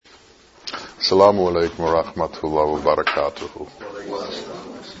Assalamu alaikum wa rahmatullahi wa barakatuhu.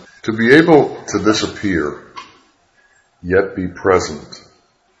 To be able to disappear, yet be present,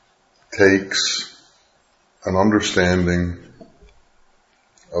 takes an understanding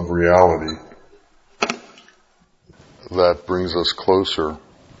of reality that brings us closer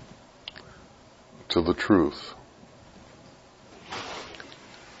to the truth.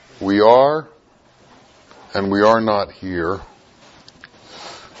 We are and we are not here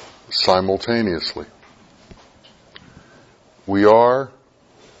simultaneously. We are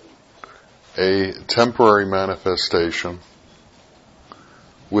a temporary manifestation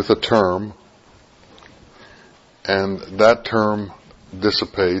with a term, and that term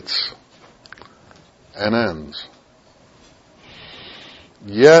dissipates and ends.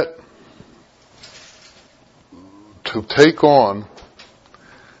 Yet, to take on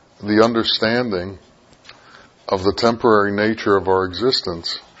the understanding of the temporary nature of our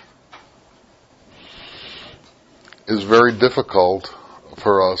existence is very difficult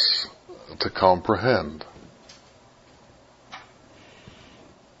for us to comprehend.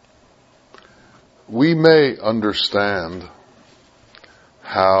 We may understand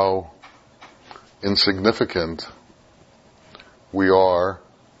how insignificant we are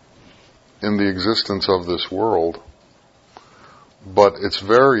in the existence of this world, but it's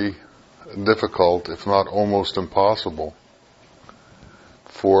very difficult, if not almost impossible,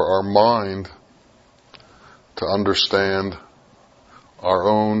 for our mind to understand our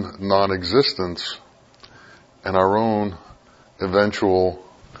own non-existence and our own eventual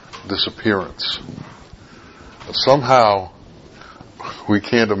disappearance. Somehow, we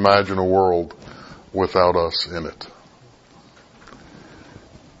can't imagine a world without us in it.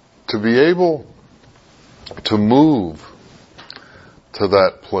 To be able to move to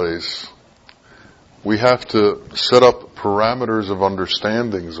that place, we have to set up parameters of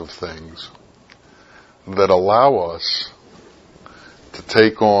understandings of things that allow us to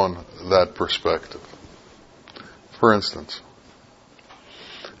take on that perspective. For instance,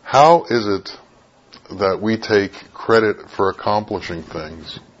 how is it that we take credit for accomplishing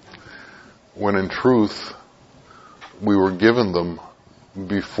things when in truth we were given them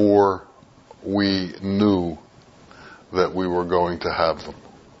before we knew that we were going to have them?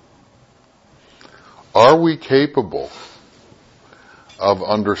 Are we capable of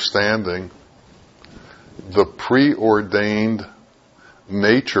understanding the preordained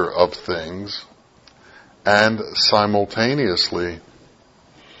nature of things and simultaneously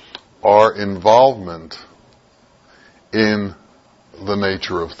our involvement in the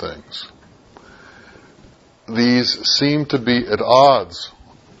nature of things? These seem to be at odds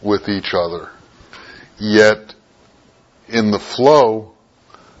with each other, yet in the flow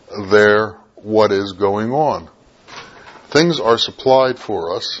they're what is going on. Things are supplied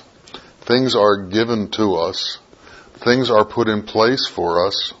for us, things are given to us, things are put in place for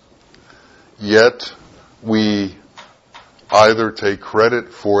us, yet we either take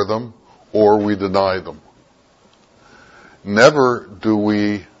credit for them or we deny them. Never do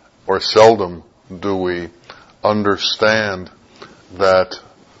we, or seldom do we, understand that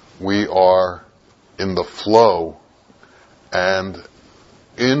we are in the flow, and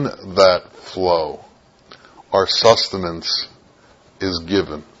in that flow our sustenance is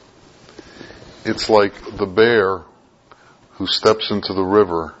given. It's like the bear who steps into the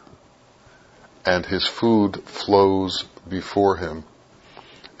river and his food flows before him,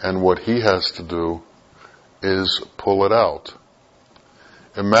 and what he has to do is pull it out.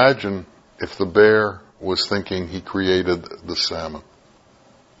 Imagine if the bear was thinking he created the salmon.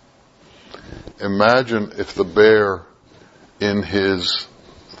 Imagine if the bear, in his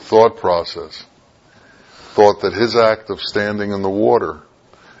thought process, thought that his act of standing in the water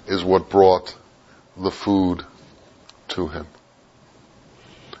is what brought the food to him.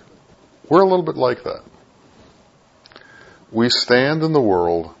 We're a little bit like that. We stand in the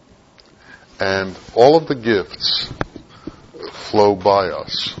world and all of the gifts flow by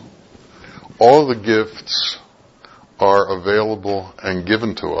us. All of the gifts are available and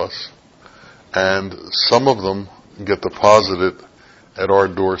given to us, and some of them get deposited at our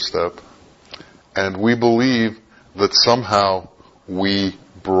doorstep, and we believe that somehow we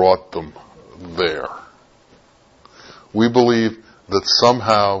brought them there. We believe that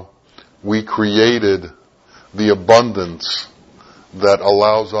somehow we created the abundance that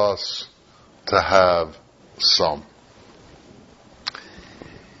allows us to have some.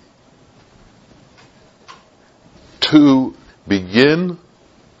 To begin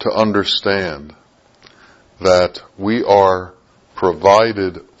to understand that we are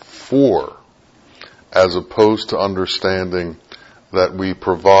provided for, as opposed to understanding that we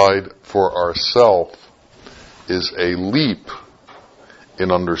provide for ourselves is a leap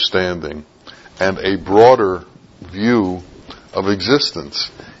in understanding and a broader view of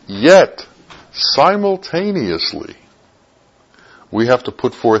existence. Yet, simultaneously, we have to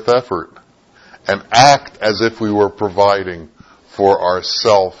put forth effort and act as if we were providing for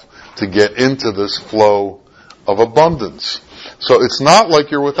ourselves to get into this flow of abundance. So it's not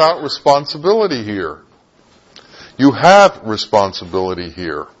like you're without responsibility here. You have responsibility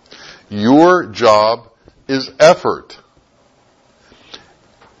here. Your job is effort.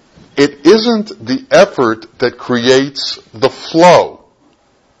 It isn't the effort that creates the flow.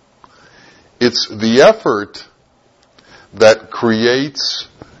 It's the effort that creates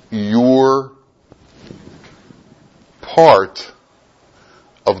your part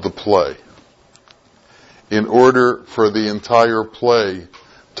of the play in order for the entire play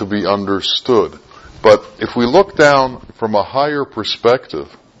to be understood. But if we look down from a higher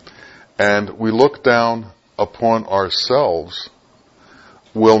perspective and we look down upon ourselves,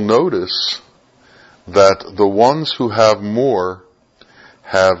 we'll notice that the ones who have more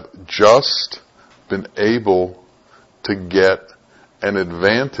have just been able to get an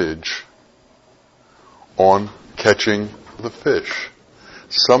advantage on catching the fish.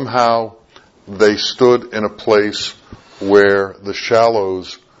 Somehow they stood in a place where the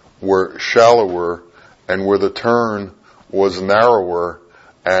shallows were shallower and where the turn was narrower,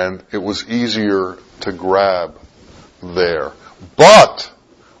 and it was easier to grab there. But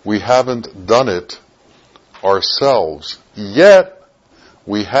we haven't done it ourselves, yet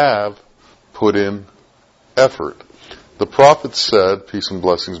we have put in effort. The prophet said, peace and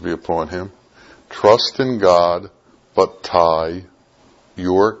blessings be upon him, trust in God, but tie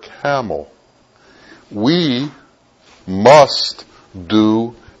your camel. We must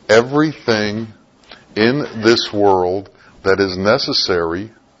do everything in this world that is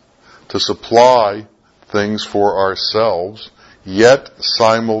necessary to supply things for ourselves, yet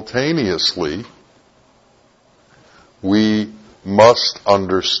simultaneously we must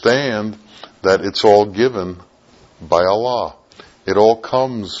understand that it's all given by Allah. It all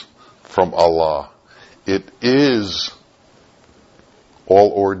comes from Allah. It is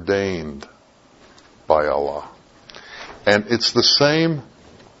all ordained by Allah. And it's the same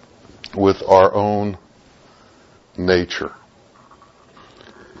with our own nature.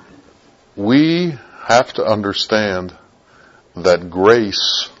 We have to understand that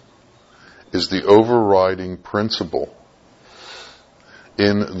grace is the overriding principle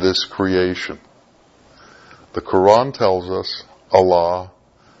in this creation. The Quran tells us Allah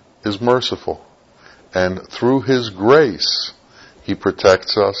is merciful, and through His grace He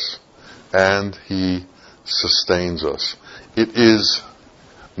protects us and He sustains us. It is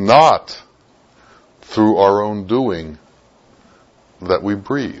not through our own doing that we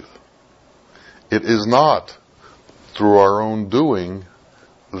breathe. It is not through our own doing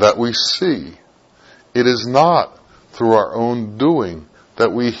that we see. It is not through our own doing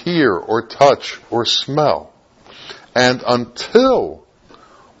that we hear or touch or smell. And until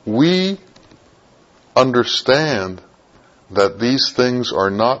we understand that these things are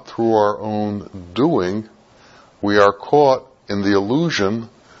not through our own doing, we are caught in the illusion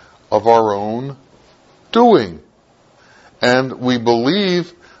of our own doing. And we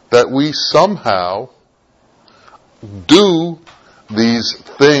believe that we somehow do these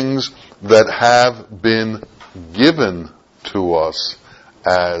things that have been given to us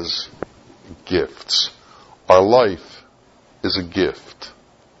as gifts. Our life is a gift.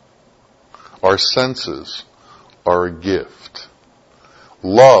 Our senses are a gift.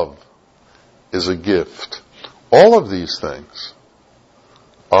 Love is a gift. All of these things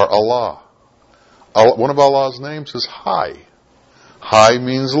are Allah. One of Allah's names is Hayy. Hayy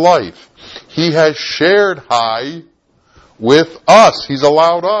means life. He has shared Hayy with us. He's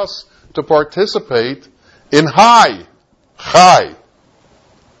allowed us to participate in Hayy. Hayy.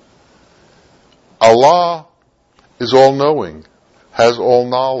 Allah is all-knowing, has all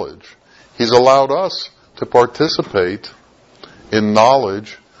knowledge. He's allowed us to participate in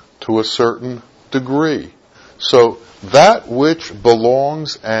knowledge to a certain degree. So that which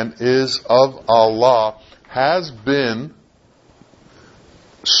belongs and is of Allah has been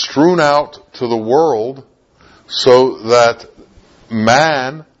strewn out to the world so that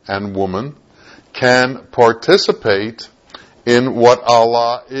man and woman can participate in what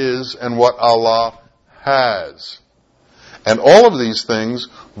Allah is and what Allah has. And all of these things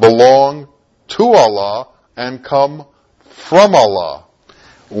belong to Allah and come from Allah.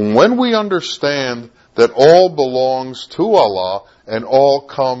 When we understand that all belongs to Allah and all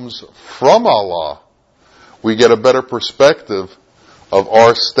comes from Allah, we get a better perspective of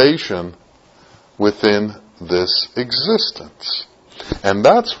our station within this existence. And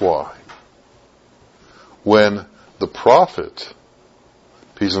that's why when the prophet,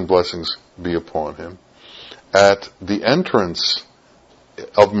 peace and blessings be upon him, at the entrance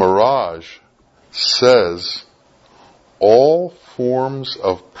of Mirage says, all forms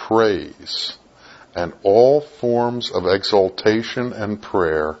of praise and all forms of exaltation and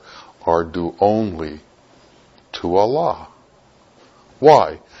prayer are due only to Allah.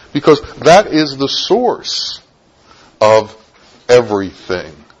 Why? Because that is the source of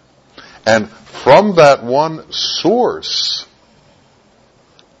everything. And from that one source,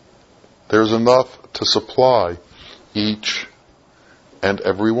 there's enough to supply each and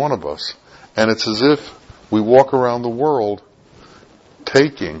every one of us. And it's as if we walk around the world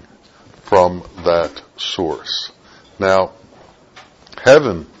taking from that source. Now,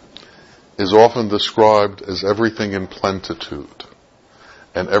 heaven is often described as everything in plenitude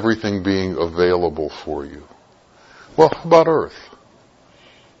and everything being available for you. Well, how about earth?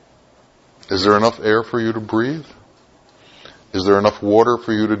 Is there enough air for you to breathe? Is there enough water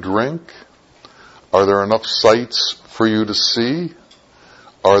for you to drink? Are there enough sights for you to see?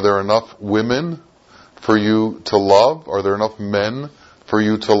 Are there enough women for you to love? Are there enough men for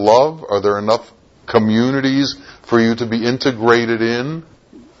you to love? Are there enough communities for you to be integrated in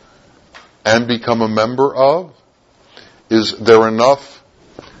and become a member of? Is there enough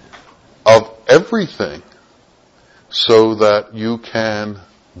of everything so that you can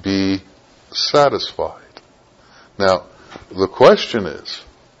be satisfied? Now, the question is,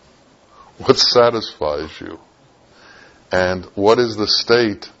 what satisfies you? And what is the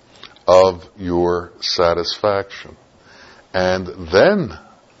state of your satisfaction? And then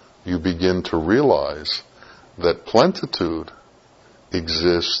you begin to realize that plenitude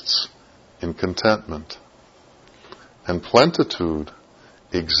exists in contentment. And plenitude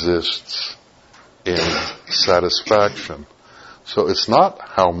exists in satisfaction. So it's not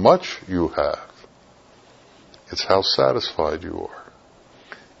how much you have, it's how satisfied you are.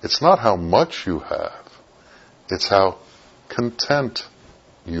 It's not how much you have, it's how content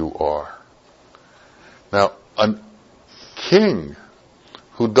you are. Now, a king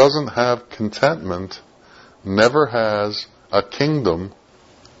who doesn't have contentment never has a kingdom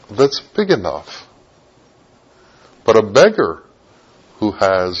that's big enough. But a beggar who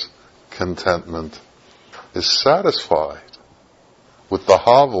has contentment is satisfied with the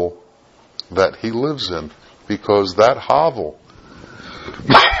hovel that he lives in, because that hovel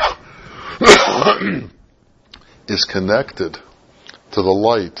is connected to the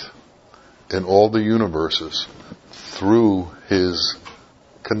light in all the universes through his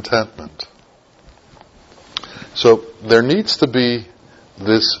contentment. So there needs to be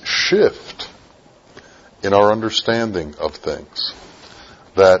this shift in our understanding of things,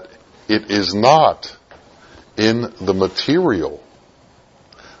 that it is not in the material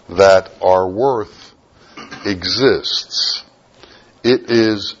that our worth exists. It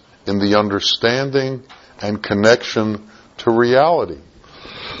is in the understanding and connection to reality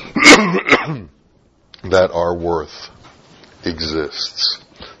that our worth exists.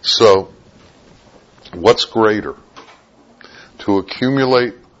 So, what's greater? To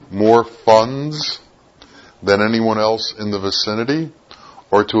accumulate more funds than anyone else in the vicinity,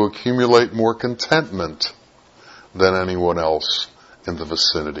 or to accumulate more contentment than anyone else in the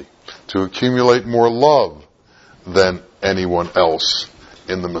vicinity? To accumulate more love than anyone else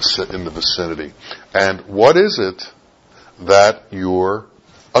in the vicinity? And what is it that you're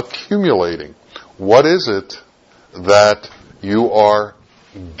accumulating? What is it that you are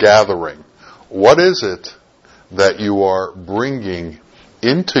gathering? What is it that you are bringing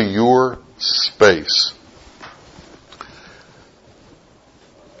into your space?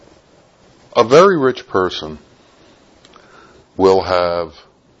 A very rich person will have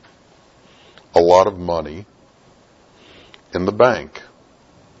a lot of money in the bank.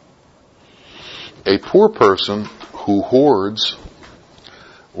 A poor person who hoards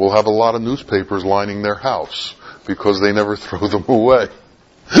will have a lot of newspapers lining their house because they never throw them away.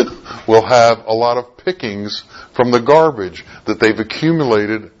 Will have a lot of pickings from the garbage that they've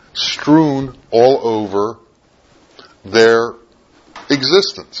accumulated strewn all over their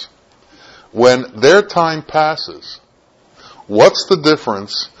existence. When their time passes, what's the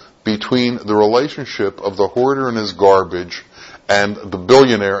difference between the relationship of the hoarder and his garbage and the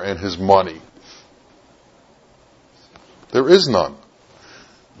billionaire and his money? There is none.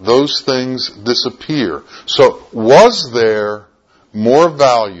 Those things disappear. So, was there more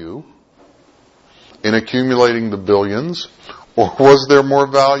value in accumulating the billions, or was there more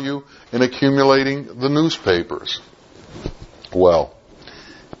value in accumulating the newspapers? Well,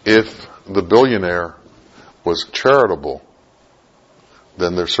 If the billionaire was charitable,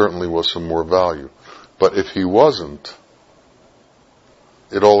 then there certainly was some more value. But if he wasn't,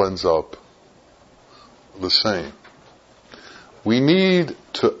 it all ends up the same. We need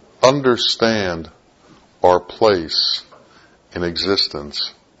to understand our place in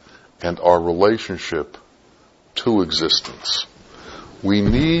existence and our relationship to existence. We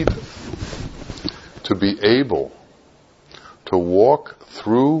need to be able to walk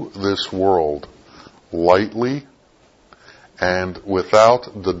through this world lightly and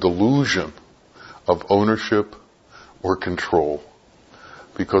without the delusion of ownership or control.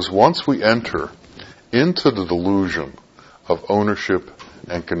 Because once we enter into the delusion of ownership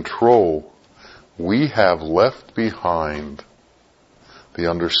and control, we have left behind the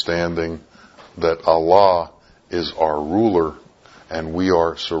understanding that Allah is our ruler and we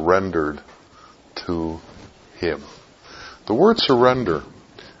are surrendered to Him. The word surrender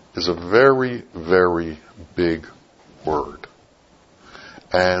is a very, very big word.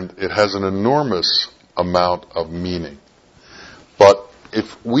 And it has an enormous amount of meaning. But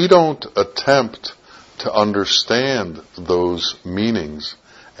if we don't attempt to understand those meanings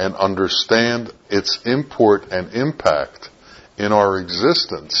and understand its import and impact in our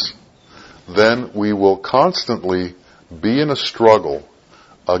existence, then we will constantly be in a struggle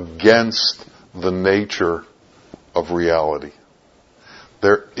against the nature of reality.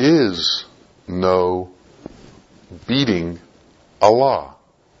 There is no beating Allah.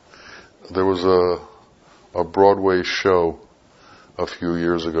 There was a Broadway show a few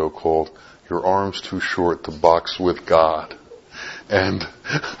years ago called Your Arms Too Short to Box with God. And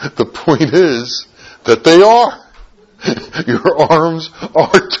the point is that they are. Your arms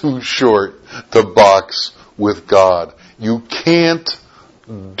are too short to box with God. You can't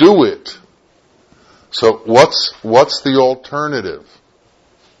do it. So what's the alternative?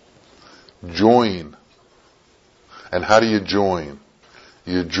 Join. And how do you join?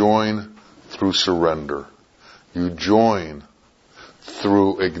 You join through surrender. You join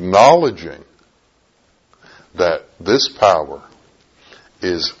through acknowledging that this power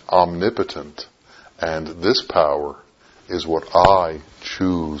is omnipotent and this power is what I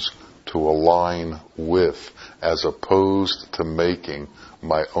choose to align with, as opposed to making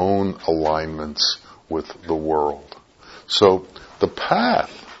my own alignments with the world. So the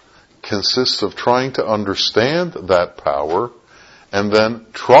path consists of trying to understand that power and then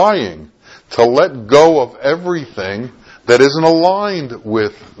trying to let go of everything that isn't aligned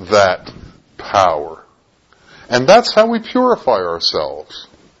with that power. And that's how we purify ourselves.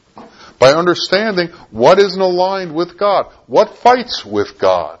 By understanding what isn't aligned with God, what fights with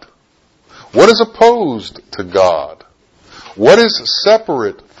God, what is opposed to God, what is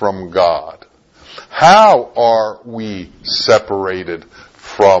separate from God, how are we separated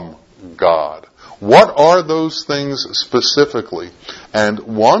from God, what are those things specifically, and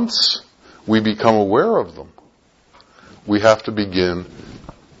once we become aware of them, we have to begin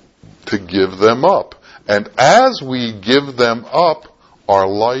to give them up. And as we give them up, our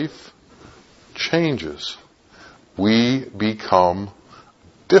life changes. We become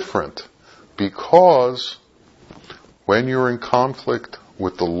different, because when you're in conflict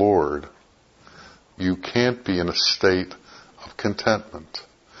with the Lord, you can't be in a state of contentment.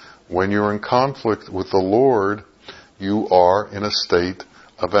 When you're in conflict with the Lord, you are in a state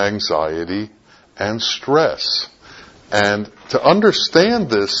of anxiety and stress. And to understand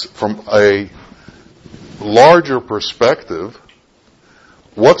this from a larger perspective,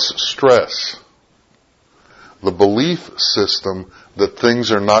 what's stress? The belief system that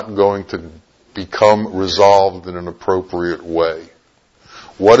things are not going to become resolved in an appropriate way.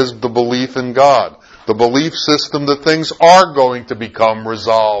 What is the belief in God? The belief system that things are going to become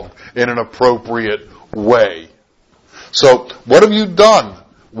resolved in an appropriate way. So, what have you done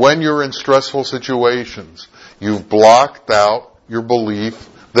when you're in stressful situations? You've blocked out your belief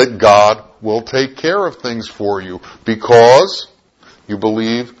that God will take care of things for you, because you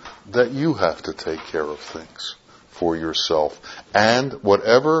believe that you have to take care of things for yourself. And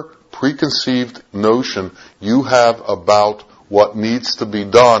whatever preconceived notion you have about what needs to be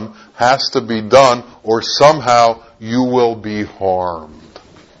done has to be done, or somehow you will be harmed.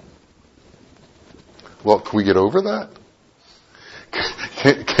 Well, can we get over that?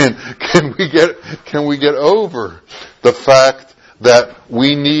 Can we get over the fact that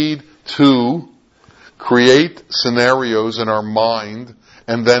we need to create scenarios in our mind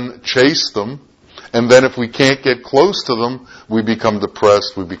and then chase them, and then if we can't get close to them, we become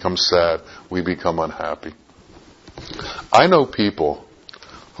depressed, we become sad, we become unhappy. I know people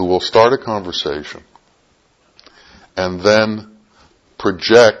who will start a conversation and then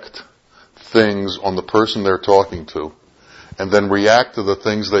project things on the person they're talking to, and then react to the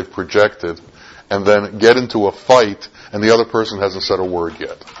things they've projected, and then get into a fight, and the other person hasn't said a word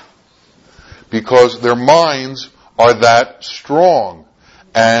yet. Because their minds are that strong,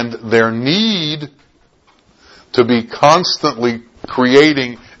 and their need to be constantly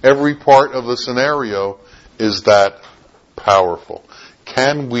creating every part of the scenario is that powerful.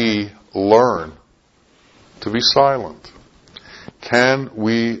 Can we learn to be silent? Can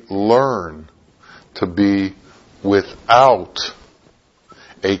we learn to be without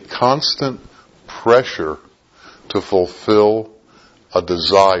a constant pressure to fulfill a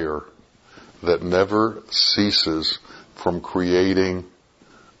desire that never ceases from creating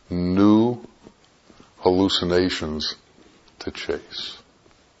new hallucinations to chase?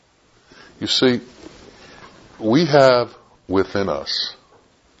 You see, we have within us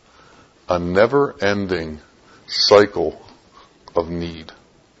a never-ending cycle of need.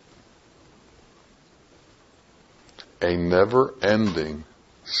 A never-ending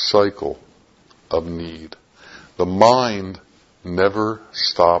cycle of need. The mind never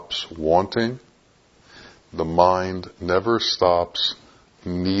stops wanting. The mind never stops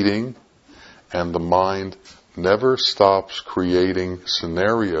needing. And the mind never stops creating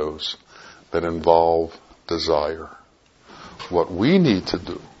scenarios that involve desire. What we need to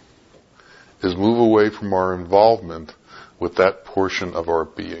do is move away from our involvement with that portion of our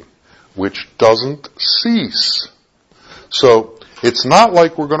being, which doesn't cease. So, it's not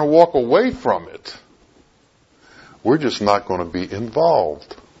like we're going to walk away from it. We're just not going to be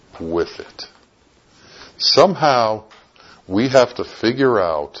involved with it. Somehow, we have to figure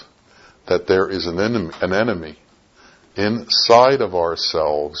out that there is an enemy inside of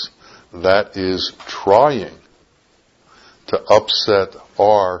ourselves that is trying to upset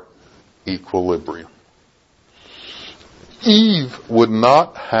our equilibrium. Eve would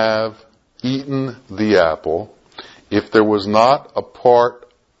not have eaten the apple if there was not a part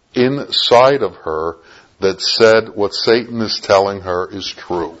inside of her that said what Satan is telling her is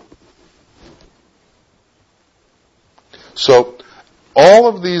true. So, all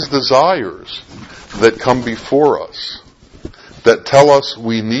of these desires that come before us, that tell us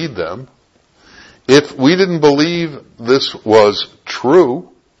we need them, if we didn't believe this was true,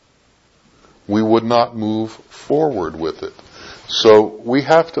 we would not move forward with it. So we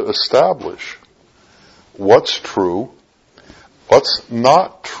have to establish what's true, what's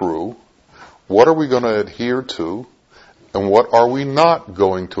not true, what are we going to adhere to, and what are we not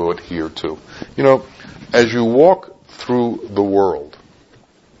going to adhere to. You know, as you walk through the world,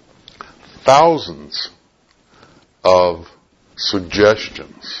 thousands of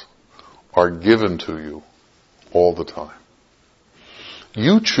suggestions are given to you all the time.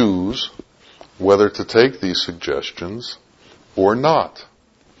 You choose whether to take these suggestions or not.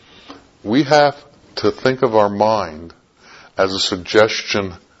 We have to think of our mind as a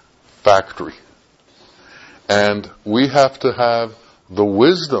suggestion factory. And we have to have the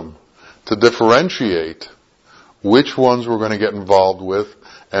wisdom to differentiate which ones we're going to get involved with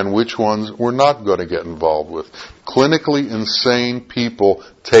and which ones we're not going to get involved with. Clinically insane people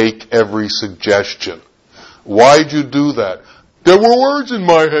take every suggestion. Why'd you do that? There were words in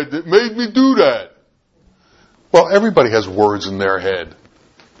my head that made me do that. Well, everybody has words in their head.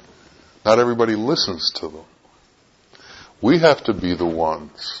 Not everybody listens to them. We have to be the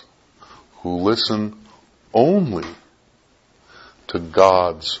ones who listen only to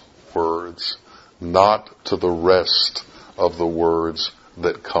God's words, not to the rest of the words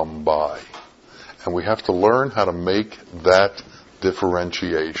that come by. And we have to learn how to make that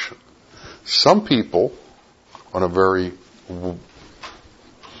differentiation. Some people, on a very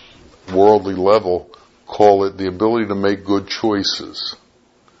worldly level, call it the ability to make good choices.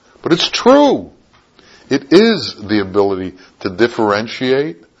 But it's true. It is the ability to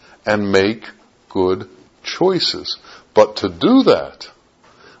differentiate and make good choices. But to do that,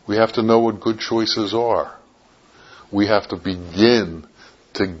 we have to know what good choices are. We have to begin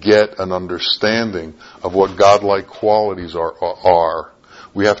to get an understanding of what godlike qualities are.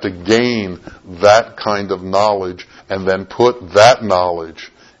 We have to gain that kind of knowledge and then put that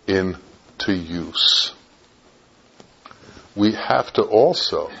knowledge into use. We have to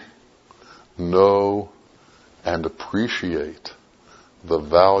also know and appreciate the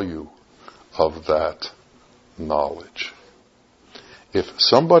value of that knowledge. If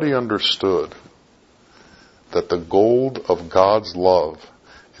somebody understood that the gold of God's love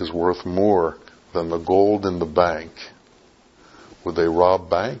is worth more than the gold in the bank, would they rob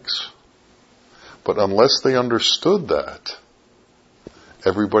banks? But unless they understood that,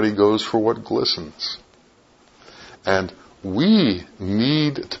 everybody goes for what glistens. And we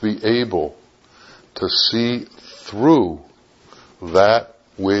need to be able to see through that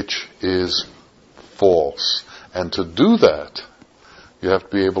which is false. And to do that, you have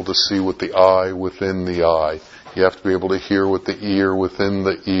to be able to see with the eye within the eye. You have to be able to hear with the ear within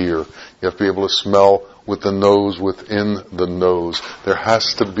the ear. You have to be able to smell with the nose within the nose. There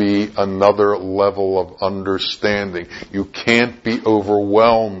has to be another level of understanding. You can't be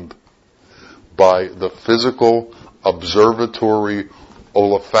overwhelmed by the physical, observatory,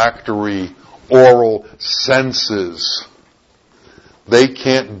 olfactory, oral senses. They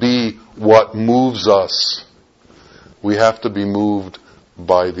can't be what moves us. We have to be moved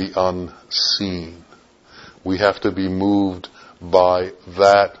by the unseen. We have to be moved by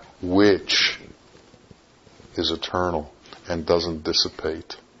that which is eternal and doesn't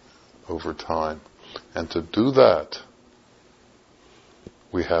dissipate over time. And to do that,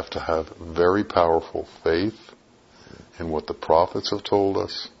 we have to have very powerful faith in what the prophets have told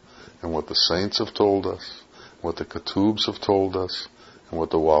us, and what the saints have told us, what the Ketubs have told us, and what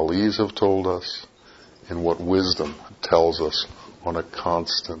the Walis have told us, and what wisdom tells us on a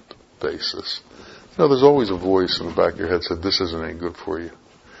constant basis. You know, there's always a voice in the back of your head that said, this isn't any good for you,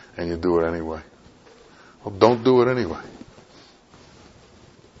 and you do it anyway. Well, don't do it anyway.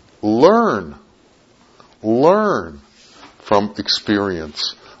 Learn. Learn from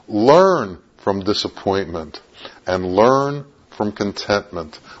experience. Learn from disappointment. And learn from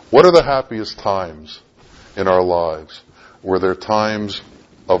contentment. What are the happiest times in our lives? Were there times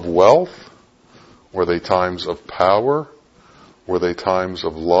of wealth? Were they times of power? Were they times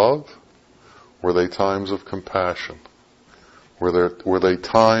of love? Were they times of compassion? Were they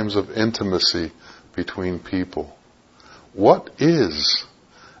times of intimacy between people? What is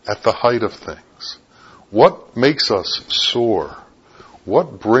at the height of things? What makes us soar?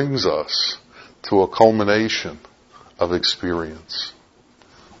 What brings us to a culmination of experience?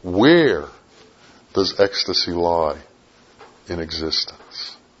 Where does ecstasy lie in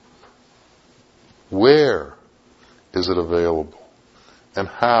existence? Where is it available? And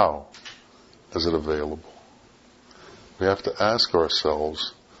how is it available? We have to ask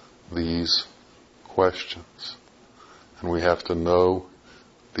ourselves these questions. And we have to know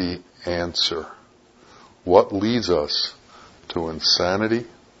the answer. What leads us to insanity,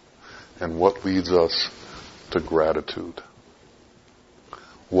 and what leads us to gratitude?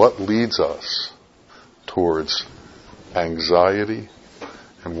 What leads us towards anxiety,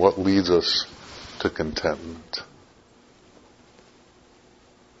 and what leads us to contentment?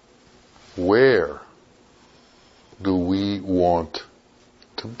 Where do we want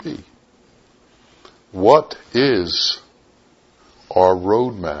to be? What is our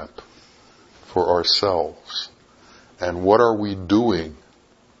roadmap for ourselves? And what are we doing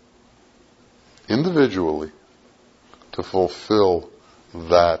individually to fulfill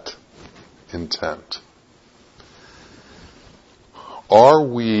that intent? Are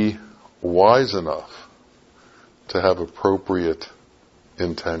we wise enough to have appropriate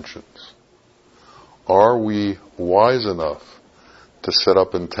intentions? Are we wise enough to set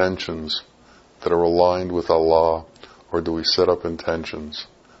up intentions that are aligned with Allah, or do we set up intentions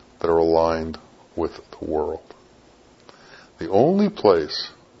that are aligned with the world? The only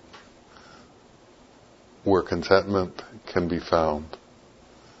place where contentment can be found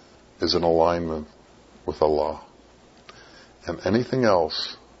is in alignment with Allah. And anything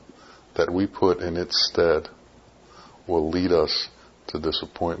else that we put in its stead will lead us to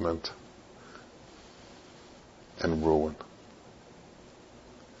disappointment and ruin.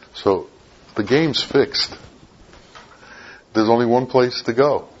 So, the game's fixed. There's only one place to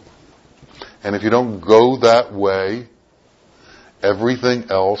go. And if you don't go that way, everything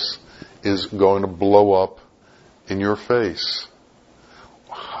else is going to blow up in your face.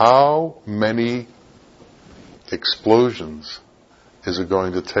 How many explosions is it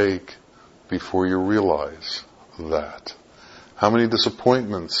going to take before you realize that? How many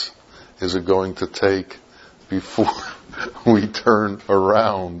disappointments is it going to take before we turn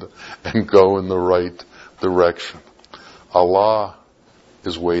around and go in the right direction? Allah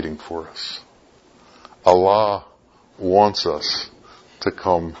is waiting for us. Allah wants us to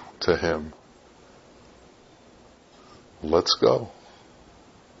come to Him. Let's go.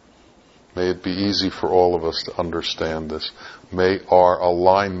 May it be easy for all of us to understand this. May our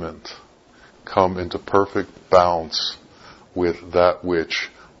alignment come into perfect balance with that which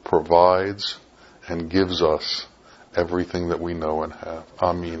provides and gives us everything that we know and have.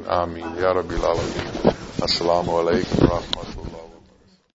 Ameen, ameen. Ya Rabbil Alameen. Assalamu alaikum wa rahmatullah.